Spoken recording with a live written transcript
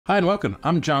Hi and welcome.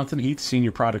 I'm Jonathan Heath,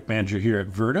 Senior Product Manager here at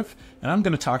Vertiv, and I'm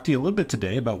going to talk to you a little bit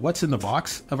today about what's in the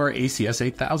box of our ACS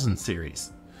 8000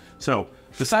 series. So,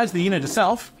 besides the unit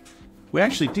itself, we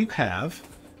actually do have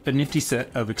a nifty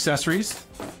set of accessories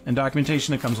and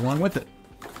documentation that comes along with it.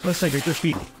 Let's take a quick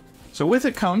peek. So with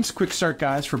it comes quick start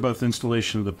guides for both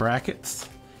installation of the brackets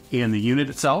and the unit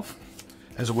itself,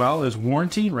 as well as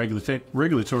warranty and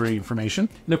regulatory information,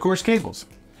 and of course cables.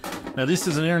 Now this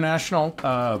is an international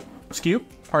SKU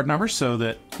part number, so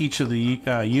that each of the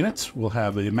units will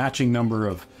have a matching number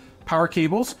of power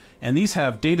cables, and these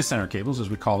have data center cables, as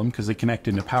we call them, because they connect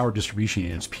into power distribution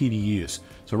units, PDUs.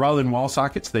 So rather than wall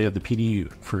sockets, they have the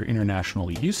PDU for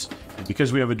international use. And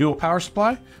because we have a dual power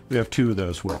supply, we have two of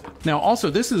those with it. Now also,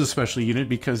 this is a special unit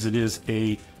because it is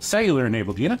a cellular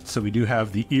enabled unit, so we do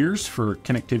have the ears for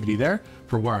connectivity there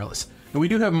for wireless. And we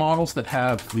do have models that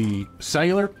have the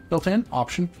cellular built-in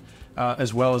option,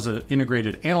 as well as an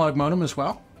integrated analog modem as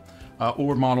well,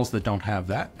 or models that don't have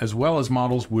that, as well as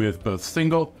models with both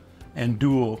single and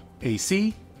dual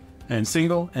AC and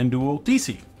single and dual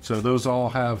DC. So those all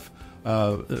have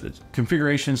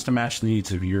configurations to match the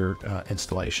needs of your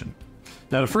installation.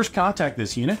 Now to first contact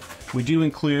this unit, we do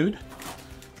include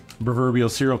proverbial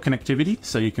serial connectivity,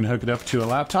 so you can hook it up to a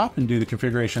laptop and do the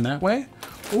configuration that way,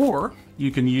 or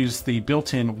you can use the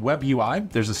built-in web UI.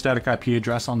 There's a static IP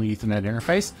address on the Ethernet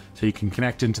interface, so you can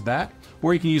connect into that,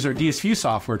 or you can use our DSView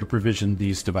software to provision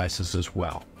these devices as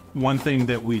well. One thing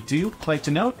that we do like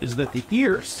to note is that the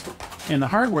ears and the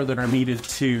hardware that are needed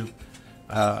to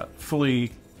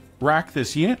fully rack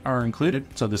this unit are included,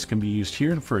 so this can be used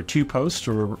here for a two-post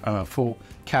or a full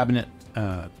cabinet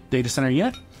data center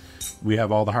unit. We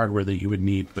have all the hardware that you would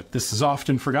need, but this is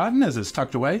often forgotten as it's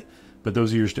tucked away, but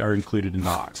those ears are included in the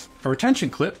box. A retention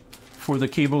clip for the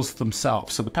cables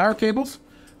themselves. So the power cables,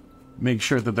 make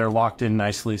sure that they're locked in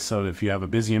nicely so if you have a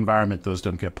busy environment, those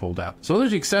don't get pulled out. So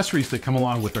there's the accessories that come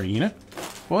along with our unit.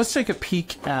 Well, let's take a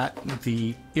peek at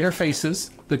the interfaces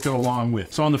that go along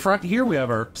with. So on the front here, we have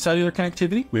our cellular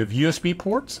connectivity. We have USB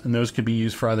ports, and those could be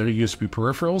used for either USB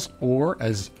peripherals or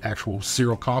as actual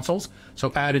serial consoles.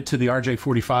 So added to the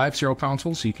RJ45 serial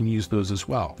consoles, so you can use those as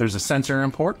well. There's a sensor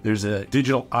import. There's a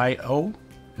digital I/O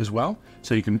as well,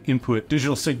 so you can input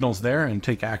digital signals there and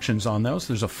take actions on those.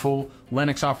 There's a full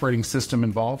Linux operating system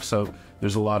involved, so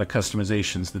there's a lot of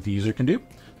customizations that the user can do.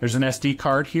 There's an SD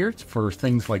card here for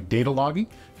things like data logging.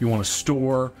 If you want to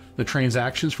store the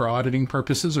transactions for auditing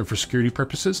purposes or for security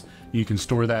purposes, you can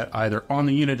store that either on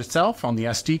the unit itself, on the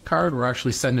SD card, or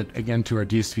actually send it again to our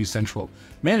DSV Central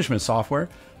Management software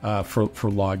for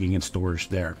logging and storage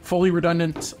there. Fully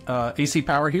redundant AC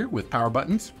power here with power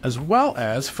buttons, as well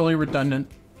as fully redundant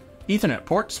Ethernet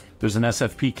ports. There's an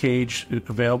SFP cage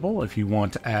available if you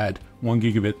want to add 1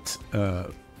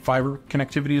 gigabit fiber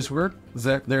connectivity is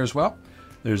there as well.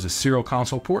 There's a serial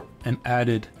console port and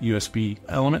added USB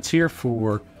elements here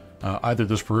for either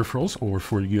those peripherals or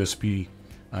for USB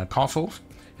consoles.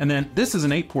 And then this is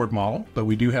an 8-port model, but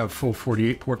we do have full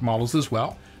 48-port models as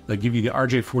well that give you the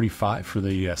RJ45 for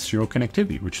the serial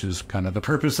connectivity, which is kind of the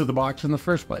purpose of the box in the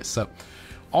first place. So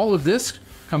all of this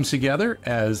comes together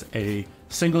as a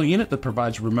single unit that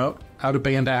provides remote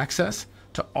out-of-band access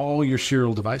to all your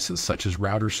serial devices, such as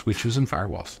routers, switches, and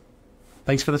firewalls.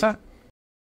 Thanks for the time.